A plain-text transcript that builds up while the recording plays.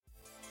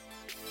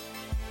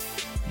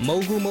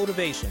Mogul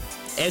Motivation,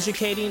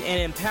 educating and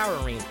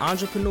empowering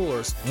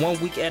entrepreneurs 1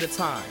 week at a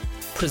time.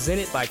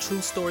 Presented by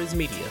True Stories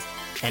Media.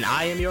 And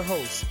I am your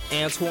host,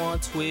 Antoine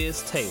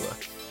Twiz Taylor.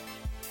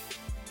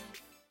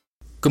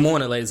 Good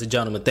morning, ladies and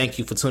gentlemen. Thank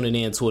you for tuning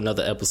in to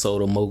another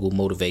episode of Mogul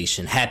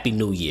Motivation. Happy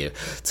New Year.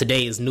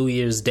 Today is New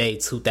Year's Day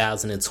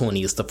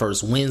 2020. It's the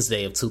first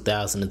Wednesday of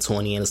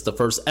 2020, and it's the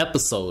first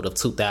episode of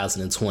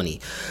 2020.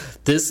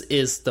 This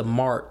is the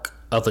mark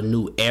of a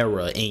new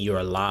era in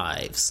your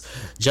lives.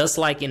 Just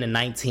like in the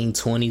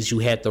 1920s, you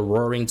had the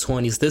Roaring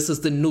 20s. This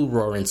is the new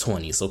Roaring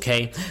 20s,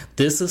 okay?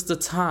 This is the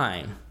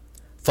time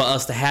for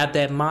us to have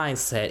that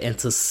mindset and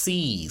to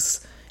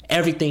seize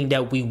everything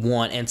that we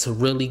want and to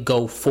really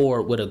go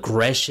forward with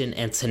aggression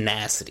and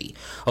tenacity.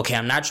 Okay,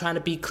 I'm not trying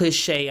to be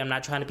cliche. I'm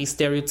not trying to be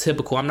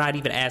stereotypical. I'm not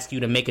even asking you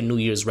to make a New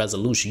Year's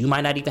resolution. You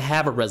might not even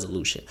have a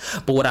resolution.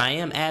 But what I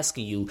am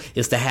asking you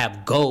is to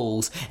have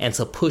goals and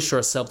to push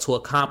yourself to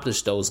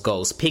accomplish those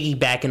goals.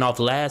 Piggybacking off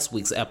last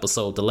week's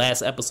episode, the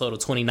last episode of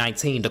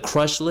 2019, the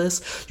crush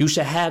list, you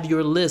should have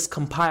your list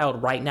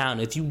compiled right now.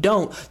 And if you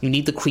don't, you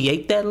need to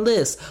create that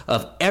list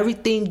of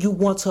everything you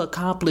want to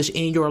accomplish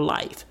in your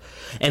life.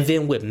 And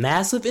then with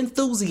massive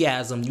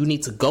enthusiasm, you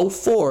need to go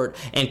forward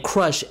and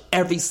crush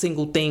every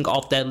single thing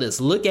off that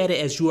list. Look at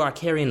it as you are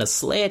carrying a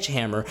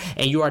sledgehammer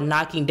and you are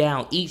knocking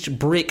down each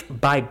brick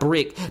by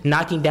brick,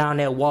 knocking down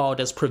that wall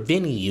that's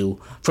preventing you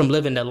from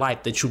living the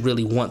life that you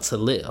really want to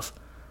live.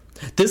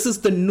 This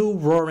is the new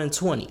Roaring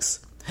 20s,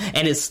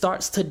 and it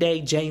starts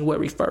today,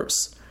 January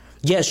 1st.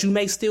 Yes, you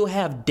may still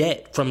have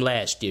debt from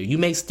last year. You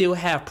may still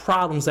have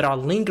problems that are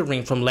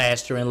lingering from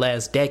last year and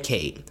last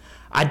decade.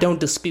 I don't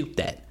dispute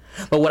that.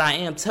 But what I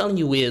am telling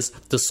you is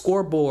the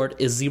scoreboard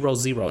is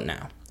 0-0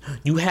 now.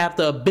 You have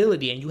the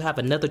ability and you have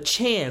another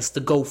chance to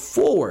go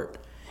forward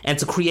and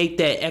to create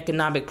that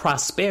economic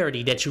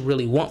prosperity that you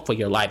really want for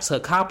your life, to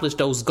accomplish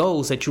those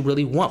goals that you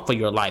really want for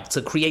your life,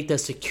 to create that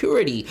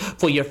security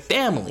for your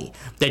family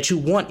that you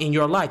want in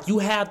your life. You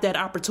have that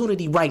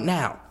opportunity right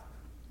now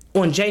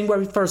on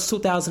January 1st,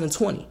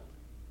 2020.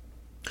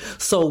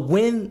 So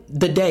win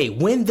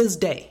this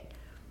day.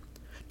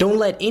 Don't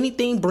let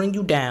anything bring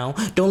you down.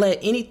 Don't let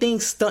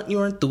anything stunt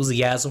your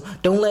enthusiasm.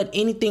 Don't let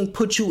anything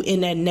put you in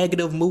that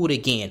negative mood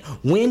again.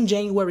 Win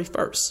January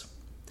 1st.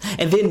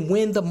 And then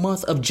win the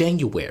month of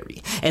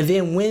January. And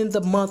then win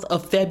the month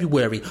of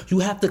February. You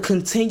have to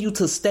continue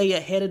to stay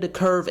ahead of the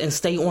curve and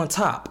stay on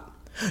top.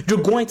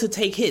 You're going to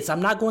take hits.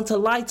 I'm not going to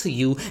lie to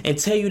you and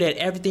tell you that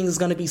everything is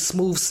going to be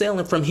smooth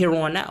sailing from here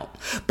on out.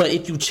 But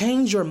if you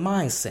change your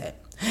mindset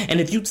and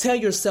if you tell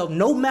yourself,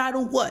 no matter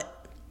what,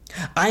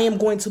 I am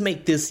going to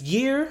make this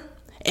year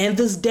and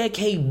this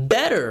decade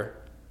better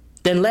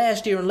than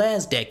last year and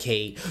last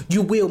decade,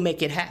 you will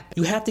make it happen.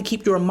 You have to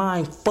keep your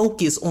mind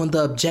focused on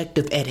the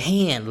objective at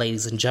hand,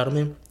 ladies and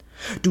gentlemen.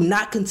 Do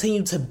not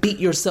continue to beat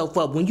yourself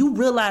up when you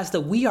realize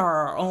that we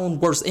are our own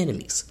worst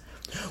enemies.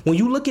 When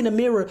you look in the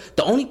mirror,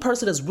 the only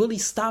person that's really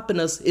stopping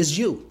us is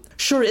you.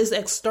 Sure, there's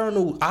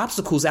external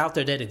obstacles out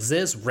there that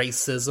exist,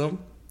 racism,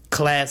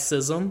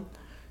 classism,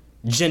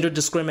 gender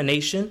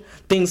discrimination,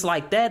 things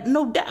like that,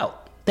 no doubt.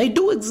 They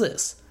do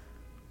exist.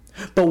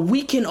 But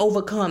we can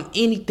overcome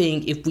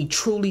anything if we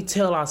truly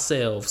tell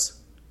ourselves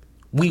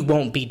we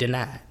won't be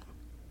denied.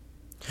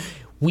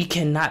 We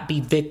cannot be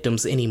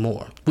victims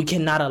anymore. We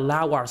cannot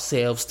allow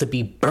ourselves to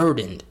be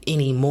burdened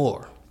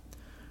anymore.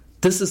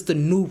 This is the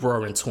new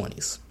Roaring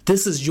 20s.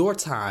 This is your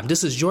time.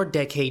 This is your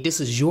decade. This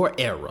is your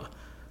era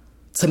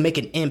to make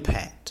an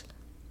impact.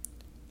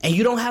 And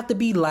you don't have to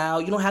be loud.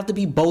 You don't have to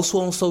be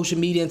boastful on social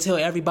media and tell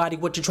everybody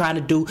what you're trying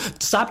to do.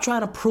 Stop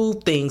trying to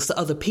prove things to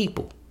other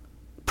people.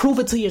 Prove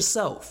it to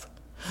yourself.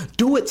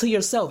 Do it to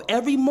yourself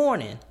every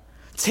morning.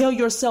 Tell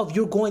yourself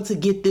you're going to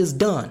get this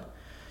done.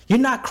 You're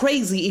not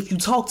crazy if you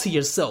talk to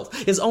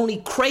yourself. It's only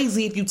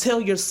crazy if you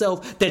tell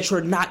yourself that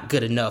you're not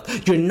good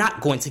enough. You're not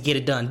going to get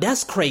it done.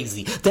 That's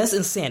crazy. That's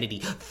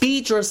insanity.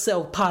 Feed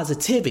yourself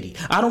positivity.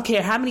 I don't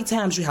care how many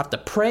times you have to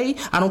pray.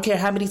 I don't care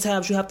how many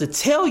times you have to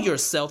tell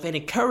yourself and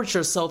encourage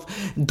yourself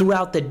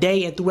throughout the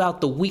day and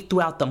throughout the week,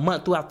 throughout the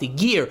month, throughout the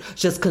year.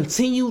 Just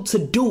continue to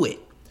do it.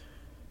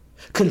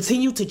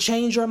 Continue to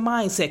change your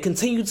mindset.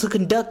 Continue to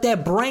conduct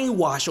that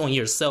brainwash on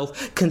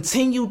yourself.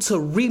 Continue to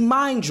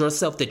remind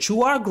yourself that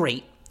you are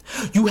great.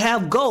 You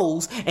have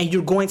goals and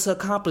you're going to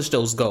accomplish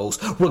those goals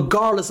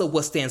regardless of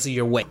what stands in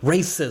your way.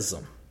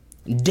 Racism,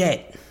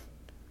 debt,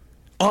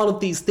 all of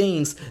these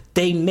things,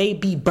 they may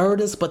be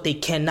burdens, but they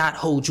cannot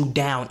hold you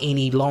down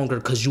any longer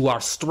because you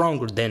are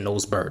stronger than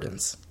those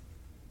burdens.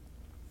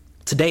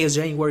 Today is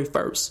January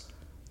 1st,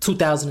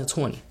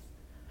 2020.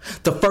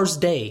 The first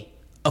day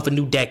of a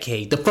new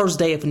decade, the first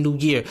day of a new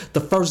year,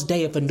 the first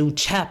day of a new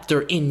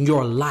chapter in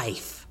your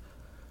life.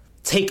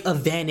 Take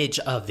advantage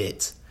of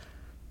it.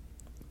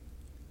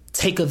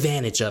 Take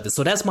advantage of it.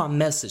 So that's my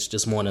message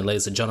this morning,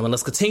 ladies and gentlemen.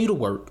 Let's continue to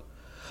work.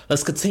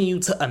 Let's continue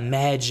to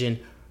imagine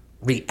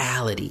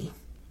reality.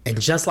 And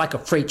just like a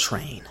freight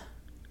train,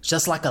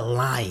 just like a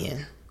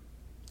lion,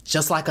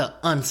 just like an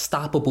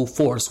unstoppable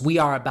force, we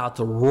are about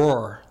to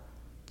roar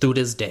through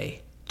this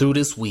day, through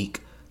this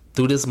week,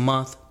 through this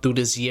month, through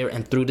this year,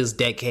 and through this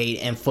decade,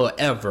 and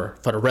forever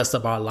for the rest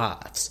of our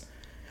lives.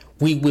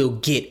 We will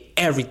get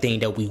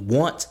everything that we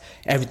want,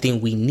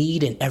 everything we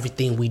need, and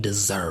everything we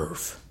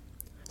deserve.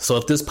 So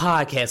if this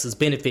podcast has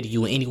benefited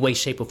you in any way,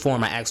 shape, or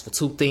form, I ask for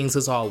two things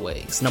as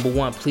always. Number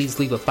one, please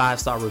leave a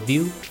 5-star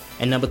review.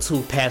 And number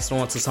two, pass it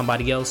on to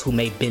somebody else who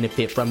may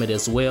benefit from it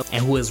as well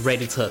and who is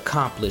ready to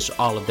accomplish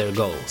all of their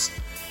goals.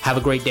 Have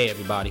a great day,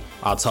 everybody.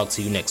 I'll talk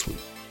to you next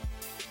week.